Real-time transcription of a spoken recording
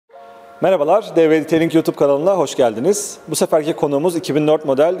Merhabalar, DBY Detailing YouTube kanalına hoş geldiniz. Bu seferki konuğumuz 2004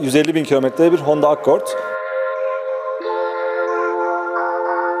 model 150.000 kilometrede bir Honda Accord.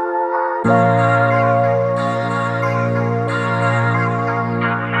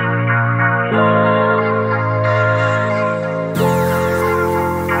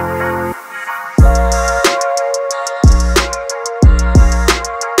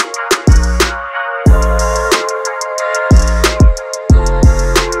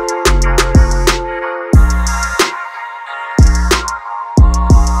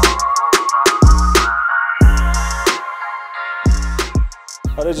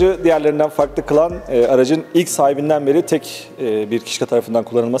 Aracı diğerlerinden farklı kılan aracın ilk sahibinden beri tek bir kişi tarafından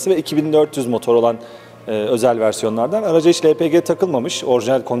kullanılması ve 2400 motor olan özel versiyonlardan. Araca hiç LPG takılmamış,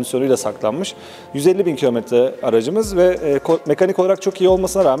 orijinal kondisyonuyla saklanmış. 150.000 kilometre aracımız ve mekanik olarak çok iyi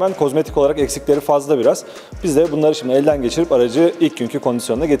olmasına rağmen kozmetik olarak eksikleri fazla biraz. Biz de bunları şimdi elden geçirip aracı ilk günkü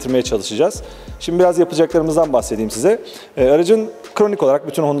kondisyonuna getirmeye çalışacağız. Şimdi biraz yapacaklarımızdan bahsedeyim size. Aracın kronik olarak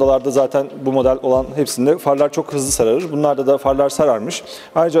bütün Honda'larda zaten bu model olan hepsinde farlar çok hızlı sararır. Bunlarda da farlar sararmış.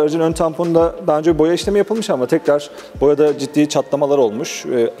 Ayrıca aracın ön tamponunda daha önce boya işlemi yapılmış ama tekrar boyada ciddi çatlamalar olmuş.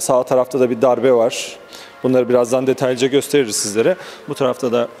 Sağ tarafta da bir darbe var. Bunları birazdan detaylıca gösteririz sizlere. Bu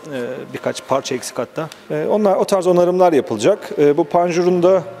tarafta da birkaç parça eksik hatta. O tarz onarımlar yapılacak. Bu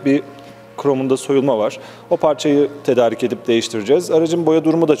panjurunda bir kromunda soyulma var. O parçayı tedarik edip değiştireceğiz. Aracın boya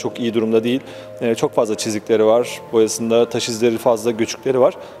durumu da çok iyi durumda değil. Çok fazla çizikleri var. Boyasında taş izleri fazla, göçükleri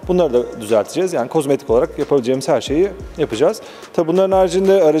var. Bunları da düzelteceğiz. Yani kozmetik olarak yapabileceğimiz her şeyi yapacağız. Tabii bunların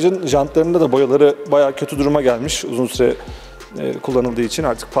haricinde aracın jantlarında da boyaları bayağı kötü duruma gelmiş. Uzun süre kullanıldığı için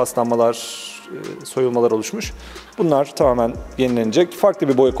artık paslanmalar, soyulmalar oluşmuş. Bunlar tamamen yenilenecek. Farklı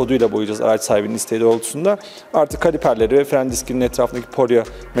bir boya koduyla boyayacağız araç sahibinin isteği doğrultusunda. Artık kaliperleri ve fren diskinin etrafındaki porya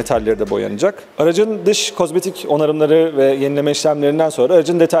metalleri de boyanacak. Aracın dış kozmetik onarımları ve yenileme işlemlerinden sonra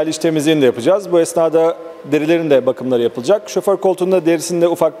aracın detaylı iç temizliğini de yapacağız. Bu esnada derilerin de bakımları yapılacak. Şoför koltuğunda derisinde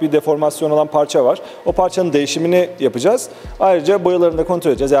ufak bir deformasyon olan parça var. O parçanın değişimini yapacağız. Ayrıca boyalarını da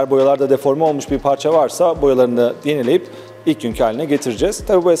kontrol edeceğiz. Eğer boyalarda deforme olmuş bir parça varsa boyalarını da yenileyip ilk günkü haline getireceğiz.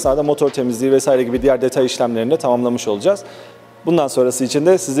 Tabii bu esnada motor temizliği vesaire gibi diğer detay işlemlerini de tamamlamış olacağız. Bundan sonrası için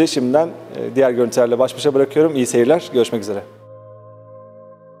de sizi şimdiden diğer görüntülerle baş başa bırakıyorum. İyi seyirler, görüşmek üzere.